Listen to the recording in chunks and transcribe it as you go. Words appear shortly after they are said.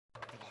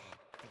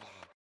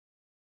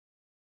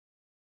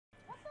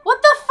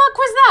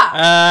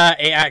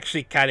It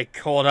actually kind of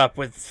caught up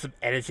with some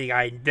editing.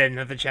 I didn't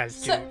have the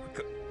chance to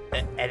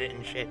edit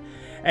and shit.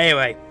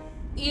 Anyway.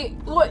 You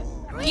were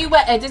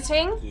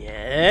editing?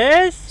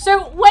 Yes?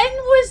 So when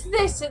was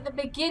this at the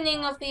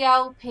beginning of the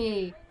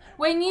LP?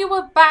 When you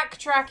were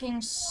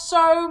backtracking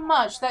so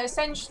much that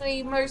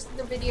essentially most of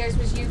the videos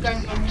was you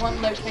going from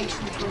one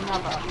location to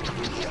another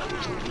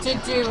to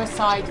do a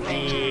side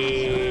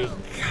thing.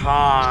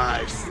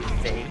 Because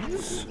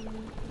things.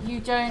 You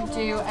don't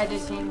do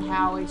editing,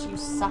 Howard. You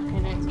suck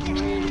at it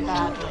really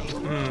badly.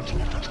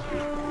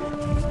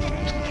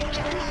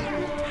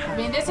 I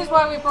mean, this is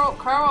why we brought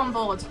Crow on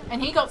board,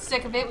 and he got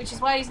sick of it, which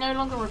is why he's no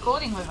longer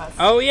recording with us.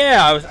 Oh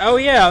yeah,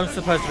 I'm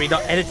supposed to be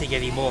not editing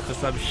anymore for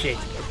some shit.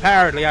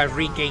 Apparently, I've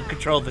regained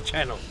control of the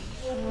channel.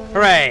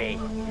 Hooray!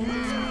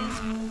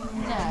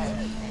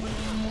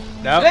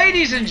 No.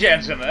 Ladies and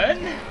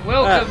gentlemen,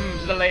 welcome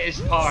to the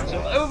latest part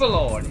of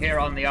Overlord here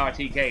on the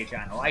RTK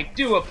channel. I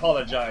do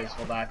apologise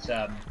for that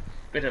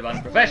bit of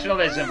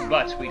unprofessionalism,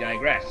 but we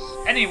digress.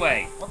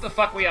 Anyway, what the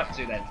fuck are we up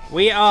to then?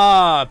 We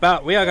are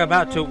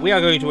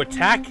going to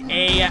attack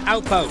a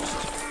outpost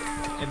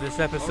in this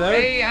episode.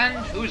 Hooray and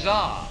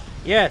huzzah!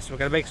 Yes, we're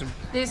gonna make some.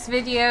 This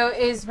video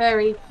is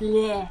very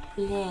bleh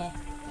bleh.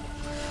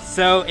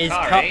 So is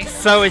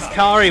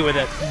Kari with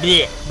it.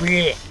 Bleh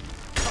bleh.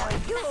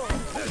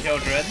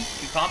 Children,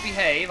 if you can't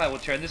behave, I will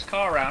turn this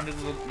car around and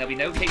there'll be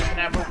no case in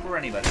Admiral for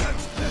anybody.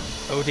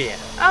 Oh dear.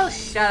 Oh,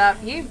 shut up.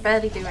 You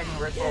barely do any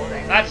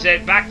recording. That's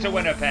it. Back to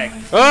Winnipeg.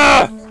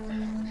 Ah!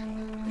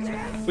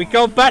 We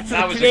go back to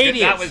the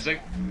Canadians.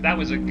 That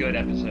was a good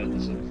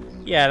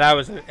episode. Yeah, that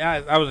was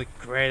a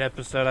great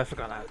episode. I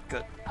forgot how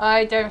good.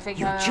 I don't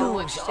think I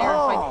watched it. If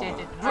I did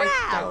it,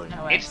 I don't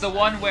know it. It's the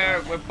one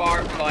where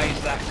Bart buys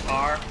that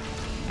car,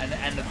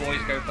 and the boys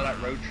go for that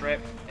road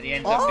trip, and he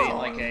ends up being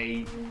like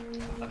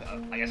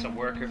I guess a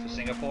worker for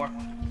Singapore.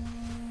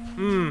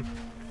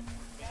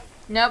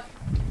 Nope.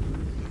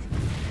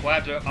 We'll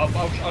have to.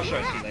 I'll show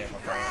it to you later.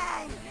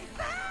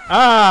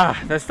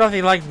 There's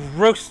nothing like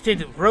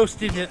roasted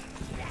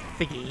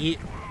thingy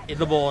in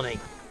the morning.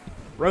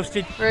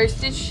 Roasted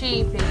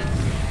sheepy.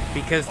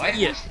 Because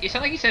it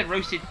sounded like you said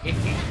roasted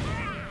icky.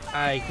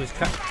 I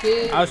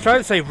was trying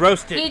to say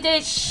roasted. He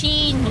did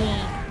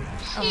sheeny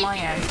on my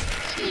end.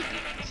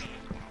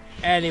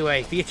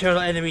 Anyway, the eternal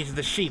enemies of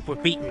the sheep were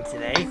beaten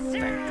today. Thank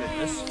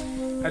goodness.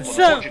 And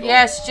so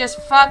yes,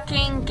 just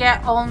fucking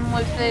get on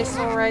with this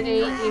already.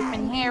 You've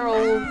been here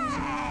all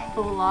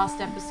for the last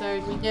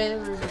episode. We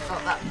never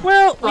got that.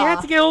 Well, we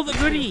had to get all the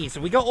goodies.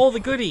 We got all the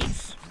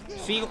goodies.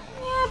 See.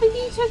 Yeah, but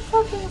you took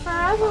fucking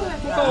forever with that.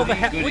 We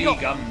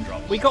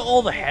got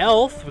all the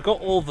health. We got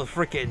all the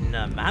freaking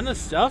mana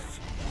stuff.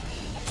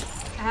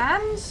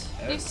 And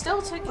it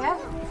still took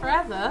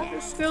forever.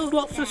 There's still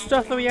lots of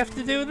stuff that we have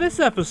to do in this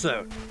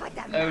episode.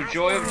 Oh,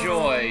 joy of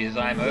joys,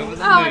 I'm over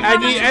the moon.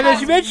 And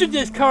as you mentioned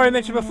this, Kari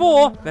mentioned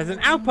before, there's an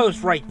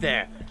outpost right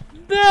there.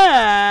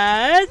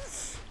 But...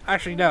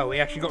 Actually, no, we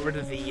actually got rid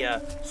of the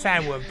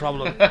sandworm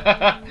problem.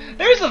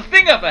 There's a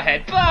thing up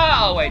ahead, but...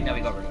 Oh, wait, no,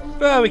 we got rid of it.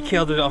 Well, we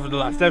killed it off in the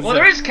last episode. Well,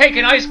 there is cake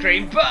and ice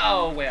cream, but...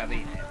 Oh, wait, I've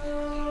eaten it.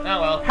 Oh,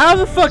 well. How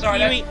the fuck do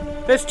you eat...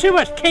 There's too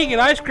much cake and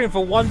ice cream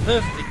for one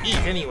person to eat,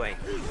 anyway.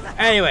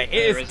 Anyway,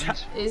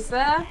 Is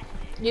there?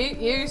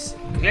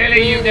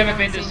 Clearly you've never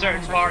been to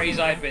certain parties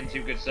I've been to,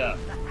 good sir.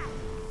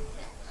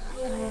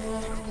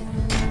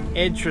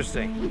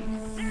 Interesting.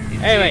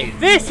 Anyway,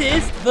 this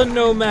is the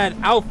Nomad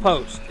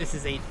Outpost. This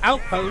is an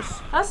outpost.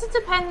 Plus it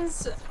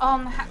depends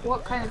on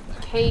what kind of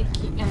cake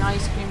and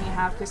ice cream you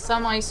have, because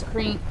some ice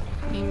cream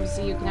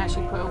you can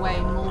actually put away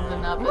more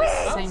than others.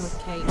 Same with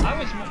cake.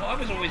 I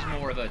was always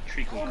more of a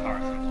treacle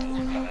carp.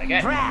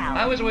 Again,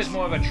 I was always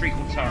more of a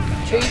treacle carp.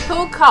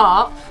 Treacle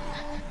carp?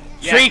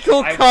 Yes,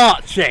 treacle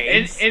carp,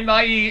 James. In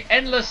my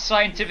endless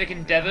scientific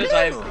endeavors,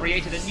 I have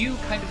created a new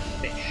kind of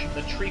fish,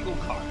 the treacle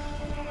carp.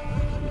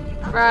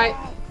 Right.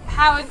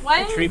 Howard,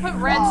 why don't you put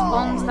reds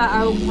onto that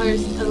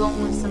outpost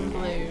along with some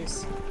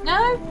blues?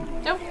 No?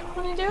 Don't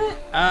want to do it?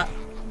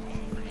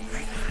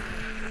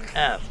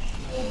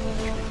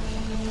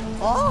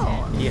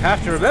 You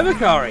have to remember,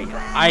 Kari,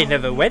 I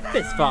never went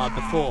this far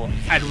before,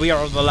 and we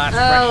are on the last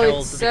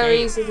threshold of the game. Oh,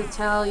 it's so easy to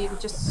tell. You can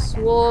just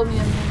swarm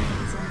your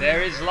minions.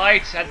 There is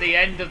light at the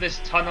end of this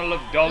tunnel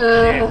of dog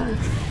shit.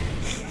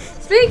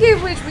 Speaking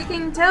of which, we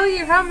can tell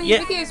you how many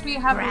videos we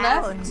have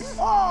left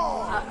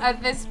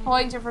at this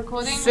point of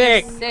recording.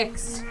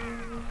 6.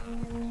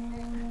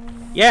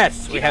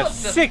 Yes, we have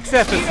 6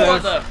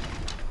 episodes.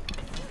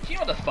 Do you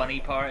know what the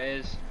funny part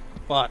is?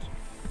 What?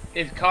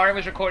 If Kari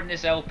was recording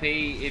this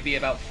LP, it'd be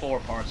about 4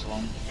 parts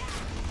long.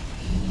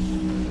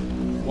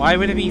 Why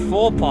would it be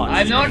 4 parts?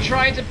 I'm not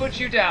trying to put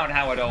you down,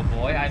 Howard, old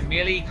boy. I'm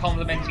merely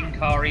complimenting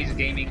Kari's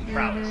gaming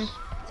prowess.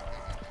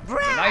 It's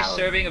a nice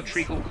serving of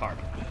treacle carp.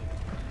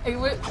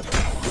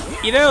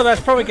 You know that's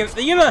probably gonna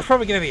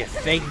be a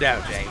thing now,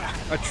 James.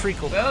 A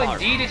treacle carp. Well,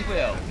 indeed it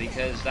will,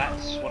 because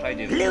that's what I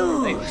do.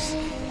 Blues.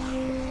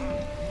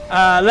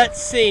 Let's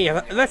see.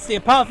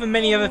 Apart from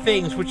many other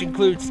things, which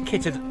includes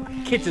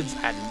kittens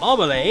and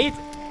marmalade,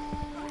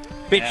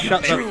 bitch,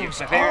 shut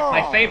up.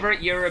 My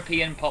favorite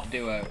European pop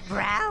duo.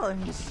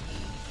 Browns.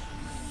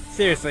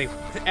 Seriously,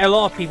 a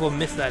lot of people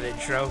miss that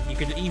intro. You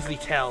could easily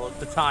tell at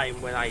the time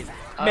when I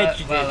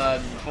mentioned it.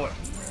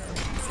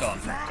 Go on.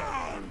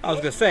 I was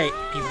gonna say,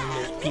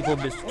 people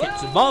miss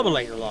Kids and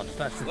Marmalade a lot.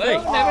 That's the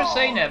thing. Well, never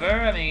say never.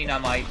 I mean, I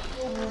might,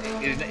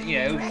 you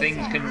know,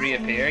 things can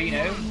reappear. You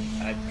know,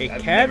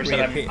 It can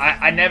reappear.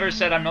 I never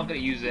said I'm not going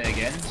to use it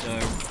again. So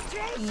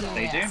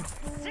stay tuned.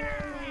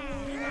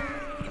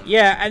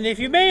 Yeah, and if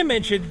you may have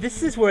mentioned,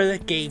 this is where the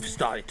game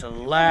started to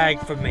lag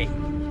for me.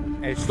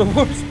 And it's the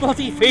worst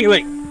bloody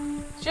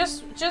feeling.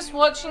 Just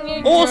watching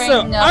you.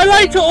 Also, I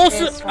like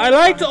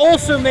to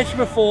also mention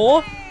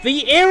before,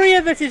 the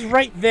area that is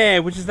right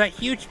there, which is that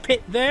huge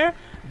pit there,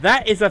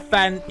 that is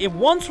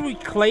once we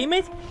claim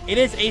it, it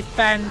is a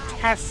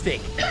fantastic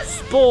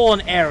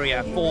spawn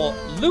area for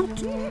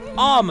loot,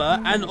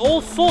 armor, and all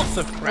sorts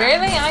of crap.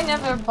 Really? I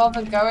never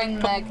bothered going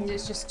there because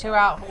it's just too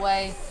out of the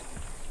way.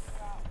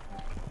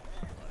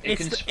 It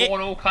can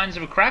spawn all kinds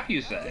of crap, you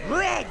say?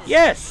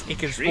 Yes, it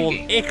can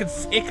spawn. It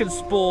can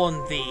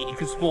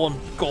spawn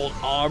gold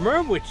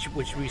armor, which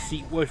we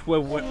see, which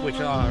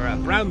our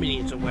brown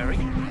minions are wearing.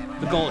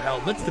 The gold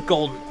helmets, the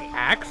golden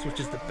axe, which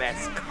is the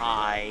best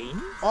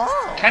kind.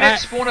 Can it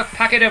spawn a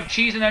packet of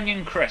cheese and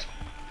onion crisp?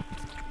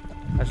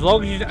 As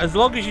long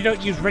as you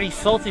don't use ready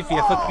salty for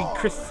your fucking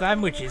crisp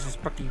sandwiches, it's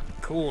fucking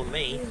cool with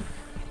me.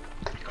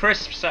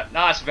 Crisp.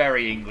 That's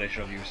very English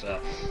of you, sir.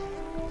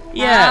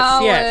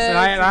 Yes,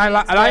 and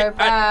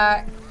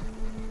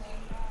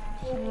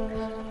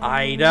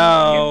I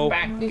know.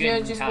 Because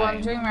you're just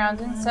wandering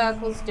around in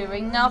circles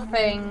doing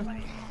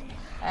nothing.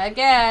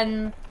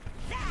 Again.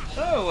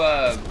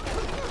 So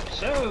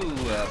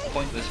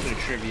pointless bit of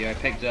trivia. I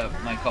picked up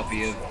my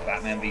copy of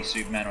Batman v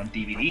Superman on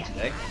DVD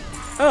today.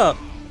 Oh.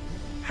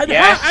 How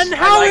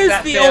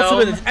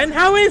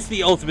is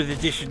the Ultimate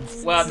Edition?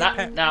 Well,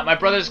 my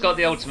brother's got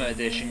the Ultimate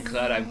Edition because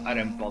I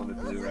don't bother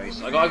with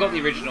Blu-rays. I got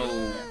the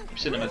original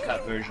cinema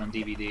cut version on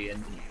DVD,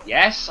 and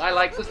yes, I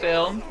like the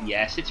film.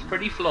 Yes, it's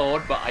pretty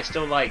flawed, but I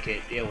still like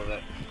it. Deal with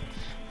it.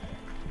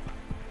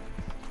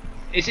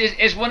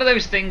 It's one of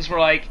those things where,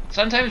 like,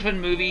 sometimes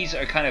when movies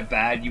are kind of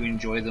bad, you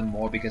enjoy them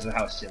more because of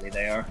how silly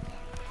they are.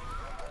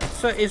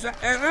 So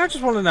I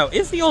just want to know,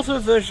 is the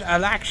Ultimate version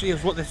actually,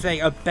 is what they say,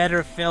 a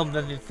better film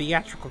than the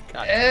theatrical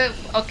cut?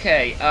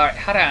 Okay, alright,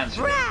 how to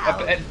answer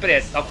it? But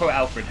yes, I'll quote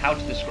Alfred, how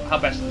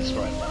best to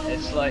describe that.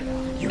 It's like,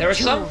 there are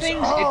some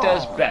things it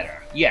does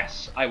better.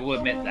 Yes, I will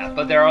admit that.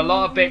 But there are a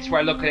lot of bits where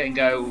I look at it and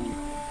go,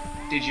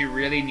 did you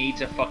really need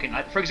to fucking...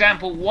 For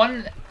example,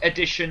 one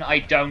edition I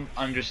don't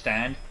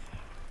understand.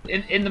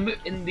 In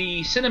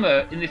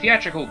the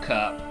theatrical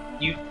cut,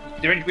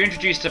 we're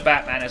introduced to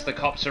Batman as the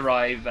cops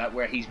arrive at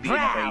where he's beating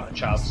up a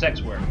child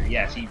sex worker.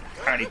 Yes,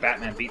 apparently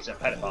Batman beats up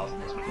pedophiles in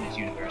this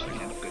universe, which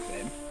is good for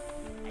him.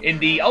 In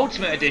the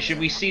Ultimate Edition,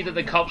 we see that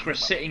the cops were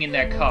sitting in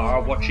their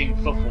car watching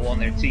football on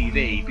their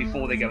TV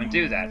before they go and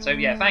do that. So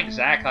yeah, thanks,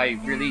 Zach. I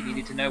really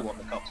needed to know what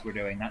the cops were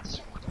doing.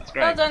 That's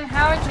great. Well done,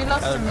 Howard. You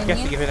lost a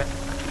minion.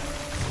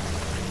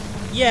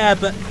 Yeah,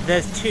 but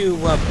there's two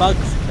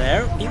bugs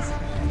there.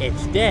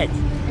 It's dead.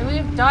 It would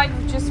have died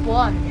with just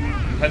one.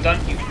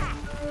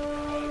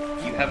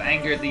 You have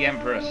angered the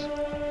Empress.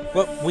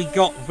 Well, we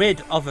got rid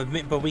of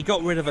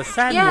a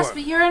sandworm. Yes,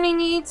 but you only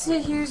need to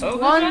use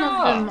one of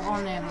them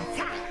on him.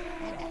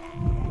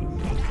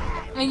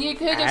 And you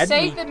could have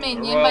saved the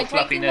minion by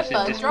taking the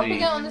bug, dropping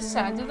it on the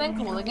sand, and then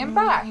calling him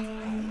back.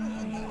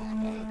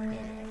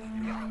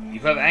 You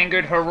have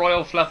angered her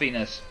royal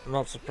fluffiness. I'm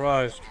not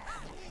surprised.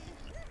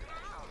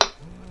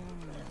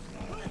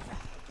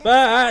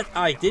 But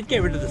I did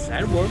get rid of the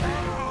sandworm.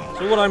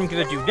 So what I'm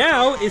going to do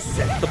now is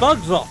set the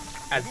bugs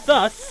off, and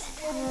thus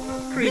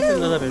create a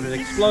little bit of an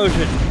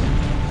explosion.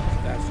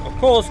 That's, of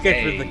course,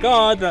 get rid of the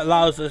guard that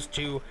allows us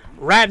to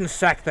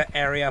ransack the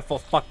area for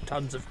fuck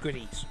tons of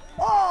goodies.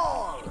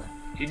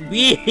 Look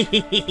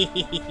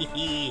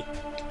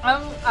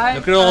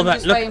at all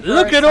that!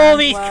 Look at all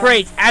these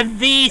crates, and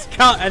these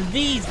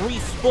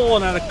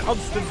respawn at a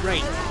constant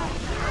rate.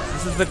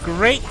 This is a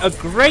great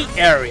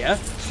area.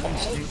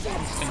 Constant.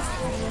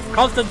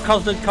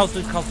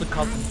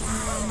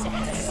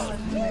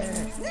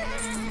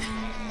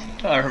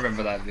 I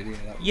remember that video.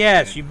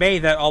 Yes, you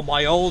made that on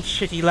my old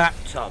shitty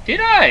laptop. Did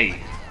I?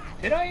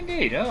 Did I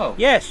indeed? Oh.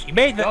 Yes, you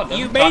made that. God,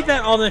 you made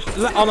that on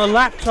a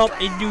laptop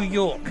in New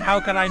York. How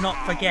can I not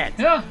forget?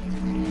 Yeah.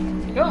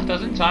 God,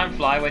 doesn't time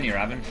fly when you're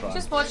having fun?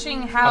 Just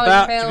watching how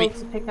it failed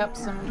to pick up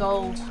some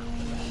gold.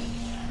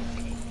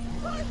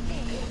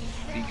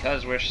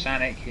 Because we're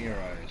Sonic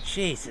heroes.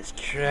 Jesus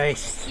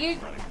Christ.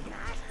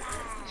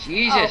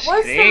 Jesus Christ,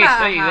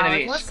 are you going to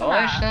be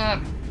Scottish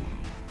now?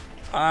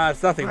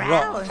 There's nothing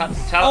wrong.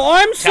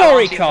 I'm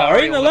sorry,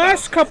 Kari. In the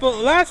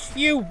last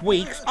few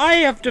weeks, I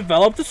have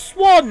developed a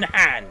swan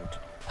hand.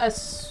 A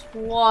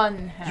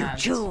swan hand. You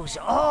choose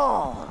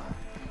all.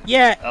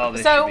 Yeah. Oh,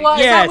 so what?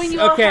 Is that when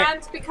your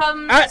hand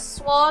becomes a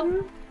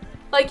swan?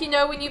 Like, you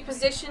know, when you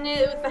position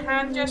it with the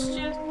hand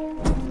gesture?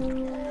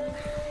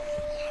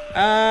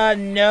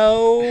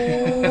 No.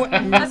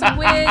 That's a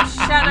weird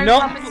shadow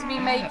puppet to me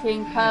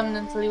making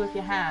permanently with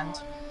your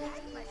hand?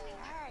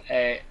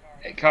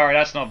 Cara,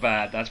 that's not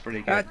bad. That's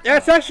pretty good.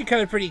 That's actually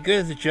kind of pretty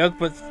good as a joke,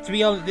 but to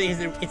be honest,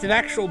 it's an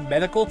actual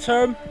medical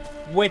term,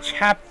 which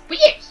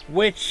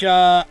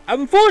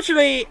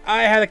unfortunately,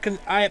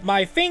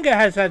 my finger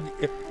has had.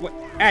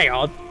 Hang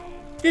on,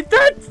 did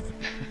that?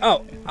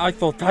 Oh, I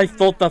thought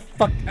the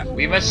fuck.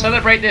 We must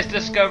celebrate this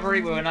discovery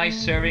with a nice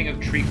serving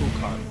of treacle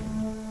carp.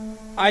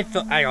 I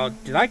thought. Hang on,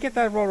 did I get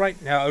that wrong? Right?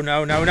 No.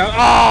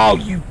 Oh,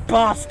 you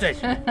bastard!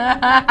 There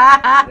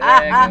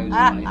goes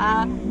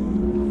my...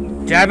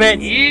 Damn it!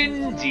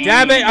 Indeed.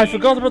 Damn it! I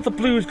forgot about the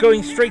blues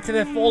going straight to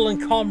their fallen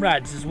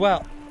comrades as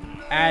well.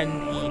 And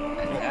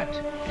that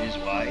is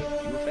why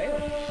you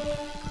failed.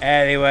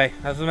 Anyway,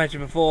 as I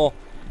mentioned before,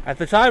 at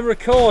the time of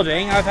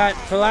recording, for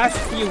the last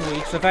few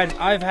weeks,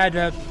 I've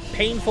had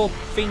painful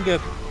finger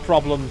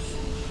problems,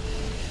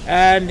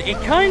 and it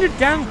kind of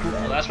downgraded.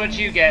 Well, that's what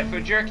you get for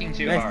jerking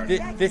too hard.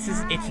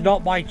 It's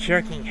not my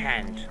jerking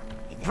hand.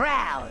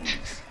 Brown.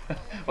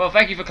 Well,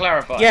 thank you for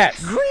clarifying.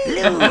 Yes.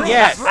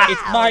 Yes,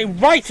 it's my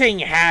writing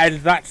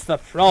hand that's the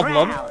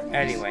problem.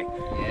 Anyway.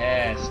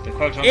 Yes, the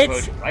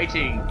quote-unquote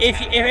writing.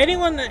 If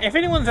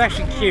anyone's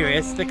actually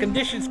curious, the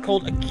condition's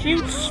called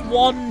acute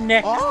swan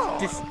neck.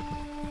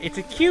 It's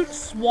acute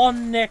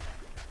swan neck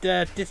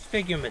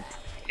disfigurement.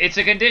 It's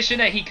a condition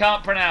that he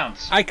can't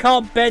pronounce. I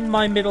can't bend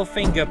my middle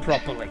finger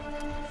properly,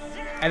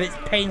 and it's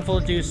painful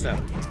to do so.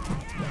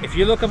 If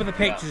you look up at the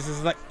pictures,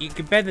 it's like you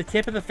can bend the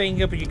tip of the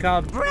finger, but you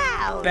can't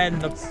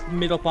bend the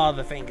middle part of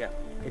the finger.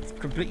 It's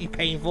completely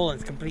painful and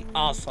it's complete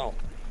arsehole.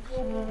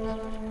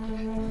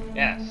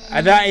 Yes.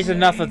 And that is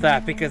enough of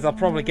that, because I'll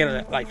probably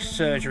get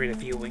surgery in a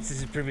few weeks.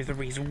 This is probably the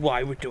reason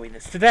why we're doing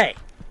this today,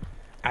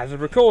 as a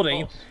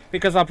recording,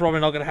 because I'm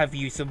probably not going to have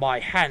use of my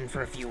hand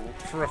for a few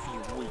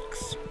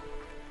weeks.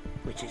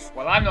 Which is...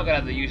 Well, I'm not going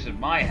to have the use of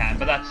my hand,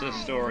 but that's a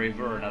story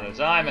for another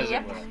time, as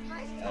it will.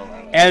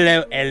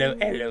 Hello.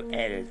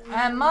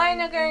 And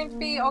mine are going to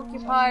be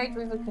occupied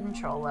with a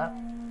controller.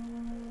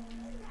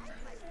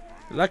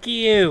 Lucky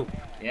you.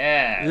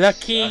 Yes.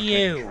 Lucky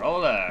you.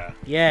 Controller.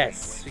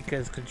 Yes,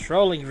 because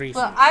controlling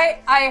reasons. Well,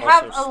 I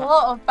have a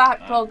lot of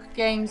backlog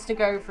games to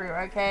go through,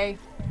 okay?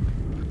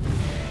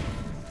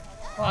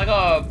 Well, I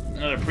got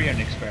another pre-owned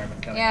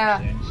experiment coming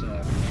up soon,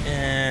 so...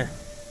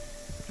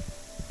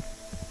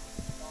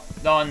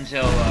 Not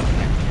until...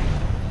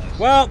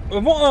 Well,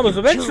 what I was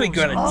eventually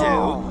going to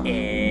do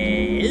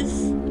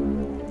is...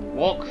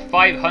 walk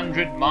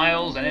 500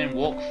 miles and then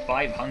walk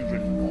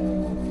 500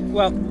 more.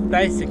 Well,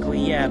 basically,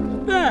 yeah,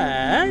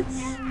 but...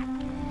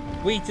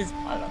 we just...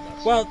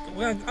 Well,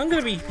 I'm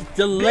going to be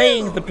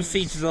delaying the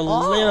procedures a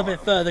little bit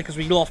further because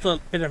we lost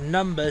a bit of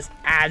numbers,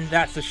 and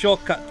that's the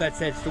shortcut that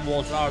heads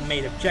towards our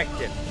main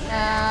objective.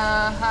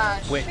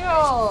 Sure.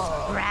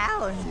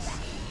 Browns.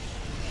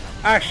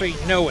 Actually,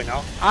 no, we're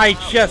not. I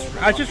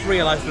just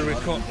realized the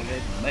record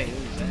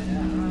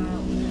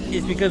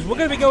is because we're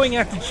going to be going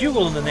after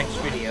Jewel in the next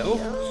video.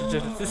 So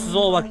this is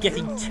all about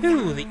getting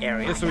to the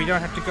area, so we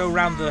don't have to go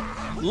around the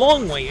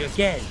long way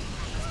again.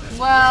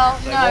 Well,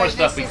 so no,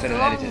 this is the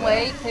long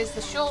way, because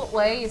the short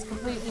way is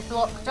completely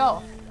blocked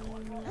off.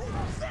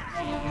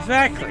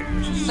 Exactly.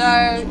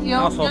 So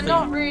you're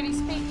not really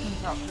speaking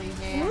properly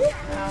here.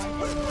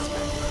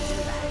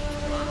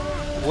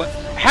 What?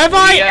 Have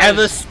I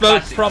ever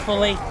spoke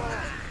properly?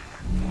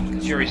 The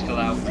jury's still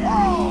out.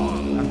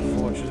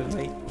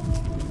 Unfortunately.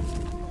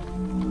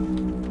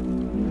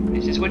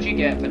 This is what you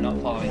get for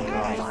not following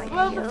Carl.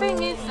 Well, the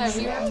thing is, though,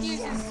 he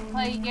refuses to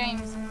play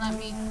games and let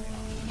me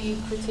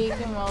critique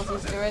him while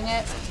he's doing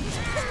it.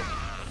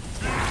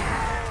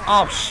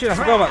 Oh shit, I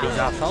forgot about these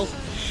assholes.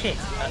 Shit.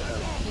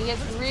 He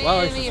gets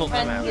really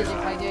offended if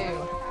I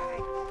do.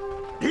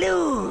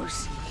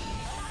 Blues.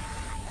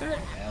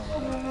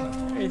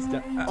 It's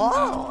the,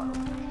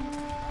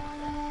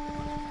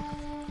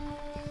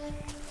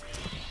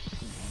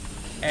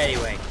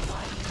 Anyway.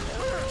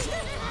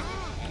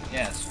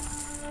 Yes.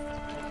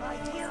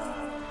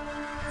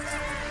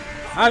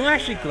 I'm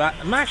actually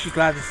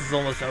glad this is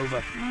almost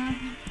over.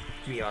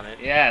 To be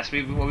honest. Yes,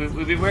 we've been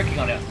working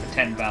on it for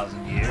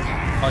 10,000 years.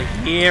 A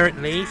year at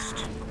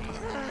least.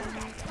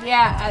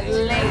 Yeah, at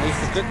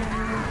least.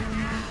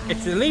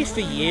 It's at least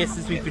a year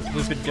since we've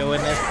been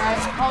doing this.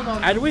 Hold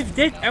on. And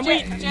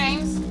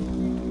James.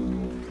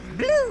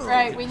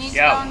 Right, we need to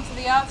go onto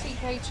the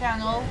RTK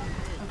channel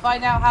and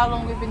find out how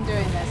long we've been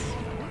doing this.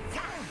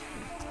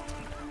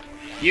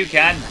 You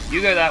can.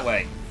 You go that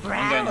way.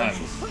 I'm going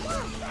home.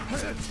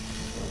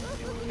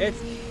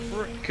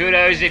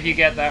 Kudos if you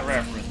get that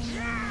reference.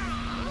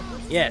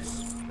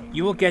 Yes.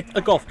 You will get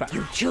a golf bag.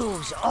 You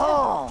choose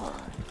all.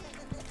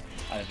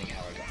 I don't think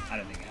Howard got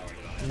it.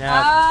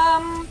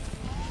 No.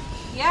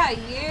 Yeah, a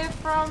year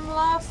from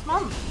last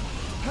month.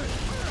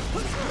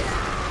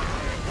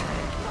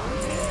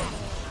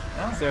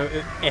 So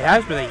it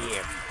has been a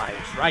year. I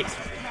was right.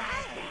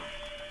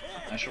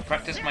 I shall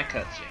practice my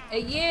cutscene. A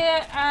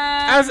year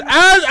as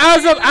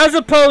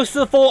opposed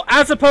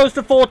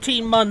to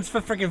 14 months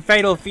for freaking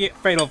Fatal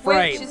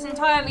Frame. Which is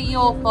entirely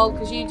your fault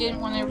because you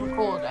didn't want to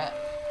record it.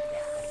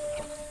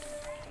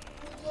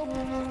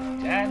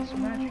 Is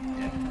magic?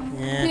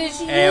 Yeah.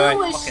 Because you Anyway.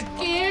 were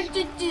scared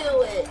to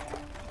do it.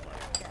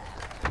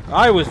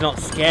 I was not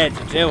scared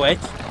to do it.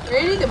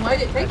 Really? Then why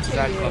did it take 2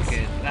 That years?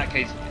 fucking,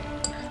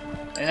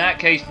 in that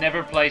case,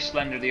 never play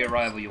Slender the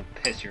Arrival. You'll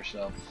piss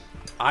yourself.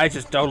 I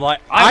just don't like.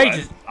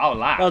 I'll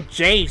laugh. Well,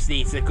 James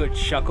needs a good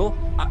chuckle.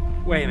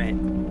 Wait a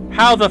minute.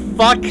 How the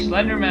fuck?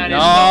 Slenderman is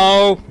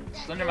no.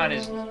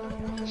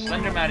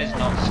 Slenderman is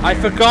not. Scary. I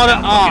forgot it.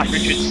 Oh,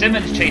 Richard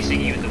Simmons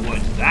chasing you in the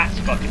woods. That's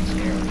fucking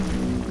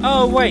scary.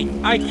 Oh wait,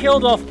 I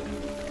killed off.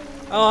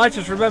 Oh, I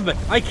just remembered.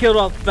 I killed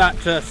off that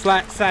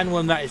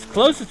sandworm that is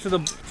closer to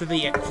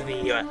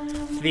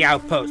the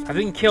outpost. I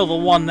didn't kill the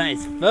one that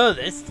is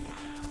furthest.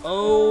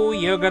 Oh,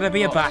 you're gonna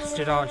be a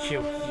bastard, aren't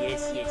you?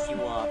 Yes, yes,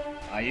 you are.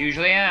 I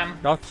usually am.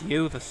 Not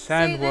you, the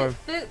sandworm.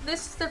 See,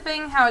 this is the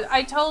thing, Howard.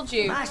 I told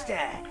you. Master,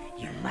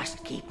 you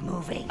must keep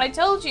moving. I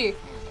told you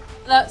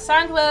that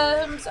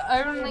sandworms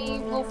only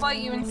will fight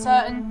you in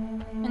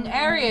certain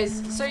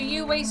areas. So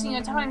you wasting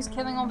your time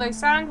killing all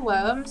those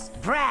sandworms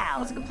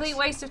Proud. was a complete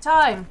waste of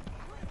time.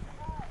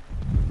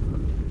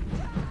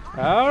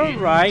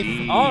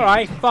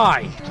 Alright,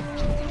 fine.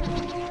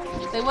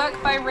 They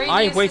work by radius.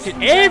 I wasted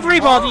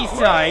everybody's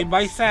time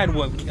by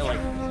sandworm killing.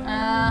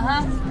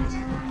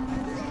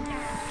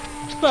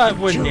 But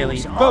we're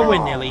nearly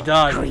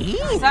done. Green.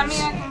 Does that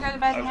mean I can go to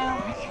bed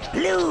now?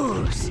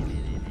 Blues.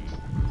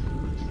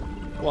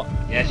 What?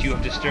 Yes, you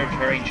have disturbed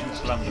her ancient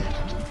slumbers.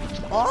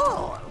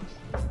 Oh.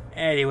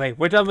 Anyway,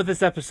 we're done with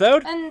this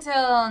episode.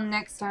 Until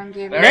next time,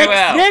 dear. Very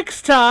well.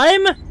 Next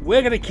time,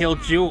 we're gonna kill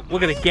Jewel. We're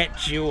gonna get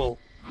Jewel.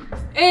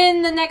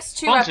 In the next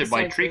 2 Sponsored episodes,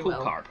 by we Treacle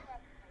will. Carp.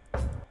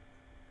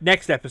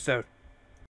 Next episode.